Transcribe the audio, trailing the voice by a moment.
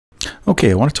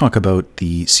Okay, I want to talk about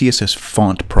the CSS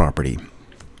font property,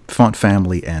 font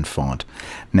family and font.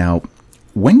 Now,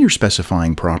 when you're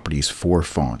specifying properties for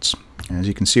fonts, as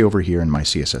you can see over here in my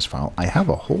CSS file, I have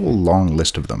a whole long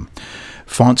list of them.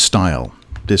 Font style,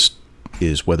 this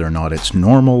is whether or not it's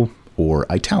normal or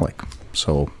italic.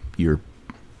 So you're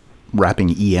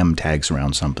wrapping EM tags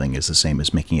around something is the same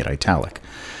as making it italic.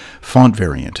 Font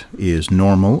variant is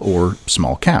normal or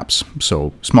small caps.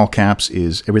 So small caps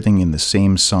is everything in the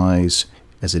same size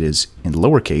as it is in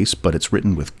lowercase, but it's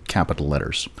written with capital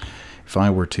letters. If I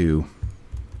were to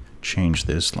change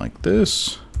this like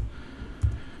this,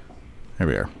 there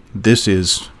we are. This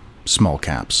is small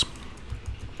caps.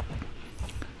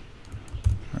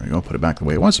 There we go, put it back the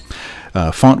way it was.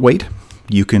 Font weight,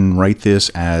 you can write this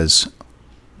as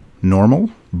normal,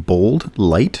 bold,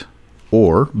 light,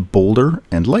 or bolder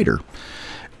and lighter.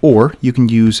 Or you can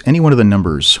use any one of the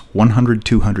numbers 100,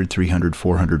 200, 300,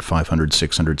 400, 500,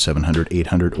 600, 700,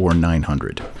 800, or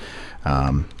 900.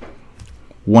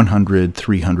 100,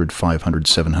 300, 500,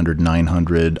 700,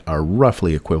 900 are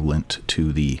roughly equivalent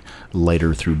to the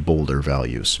lighter through bolder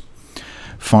values.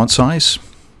 Font size,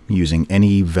 using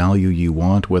any value you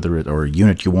want, whether it or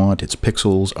unit you want, it's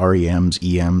pixels, REMs,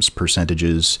 EMs,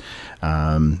 percentages,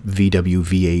 VW,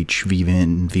 VH,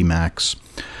 VVin, VMax.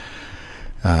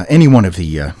 Any one of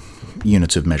the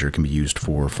units of measure can be used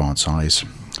for font size.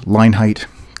 Line height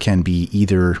can be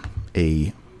either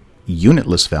a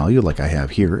unitless value like I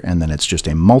have here, and then it's just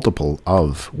a multiple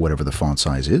of whatever the font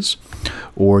size is,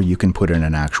 or you can put in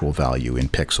an actual value in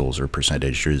pixels or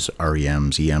percentages,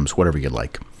 REMs, EMs, whatever you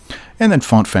like. And then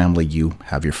font family, you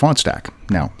have your font stack.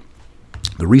 Now,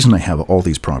 the reason I have all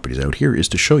these properties out here is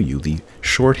to show you the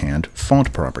shorthand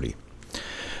font property.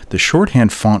 The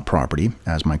shorthand font property,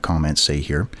 as my comments say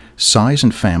here, size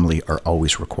and family are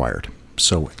always required.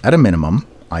 So at a minimum,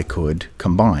 I could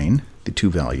combine the two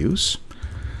values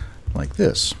like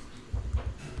this.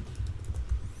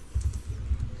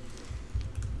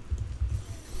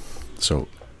 So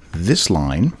this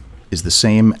line is the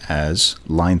same as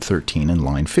line 13 and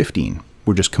line 15.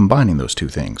 We're just combining those two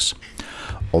things.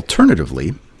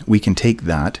 Alternatively, we can take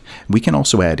that, we can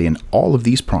also add in all of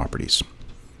these properties,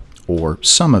 or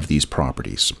some of these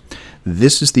properties.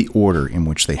 This is the order in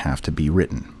which they have to be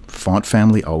written. Font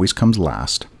family always comes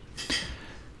last.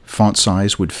 Font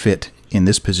size would fit in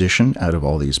this position out of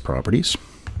all these properties,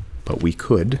 but we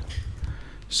could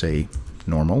say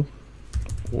normal,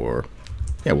 or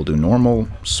yeah, we'll do normal,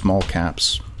 small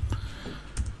caps.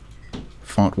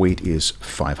 Font weight is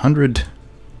 500.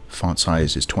 Font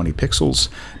size is 20 pixels.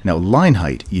 Now line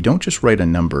height, you don't just write a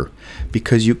number,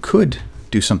 because you could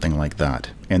do something like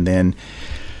that. And then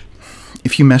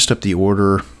if you messed up the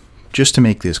order, just to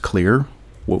make this clear,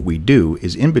 what we do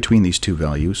is in between these two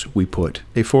values, we put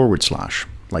a forward slash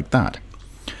like that.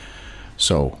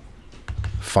 So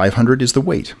 500 is the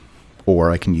weight,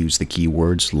 or I can use the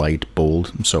keywords light,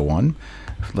 bold, and so on.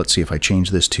 Let's see if I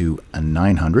change this to a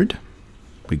 900.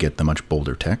 We get the much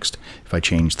bolder text. If I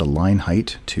change the line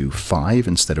height to 5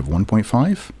 instead of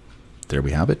 1.5, there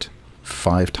we have it.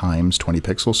 5 times 20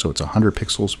 pixels, so it's 100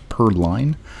 pixels per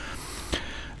line.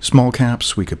 Small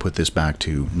caps, we could put this back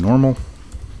to normal,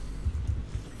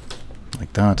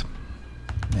 like that.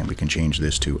 And we can change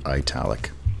this to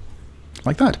italic,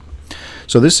 like that.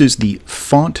 So this is the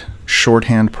font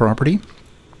shorthand property.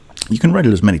 You can write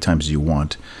it as many times as you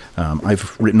want.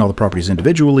 I've written all the properties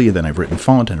individually, and then I've written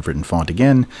font, and I've written font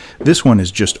again. This one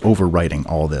is just overwriting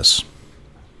all this.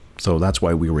 So that's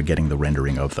why we were getting the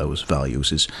rendering of those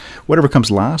values, is whatever comes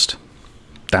last,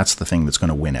 that's the thing that's going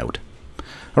to win out.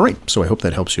 All right, so I hope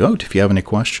that helps you out. If you have any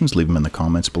questions, leave them in the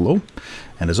comments below.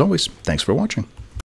 And as always, thanks for watching.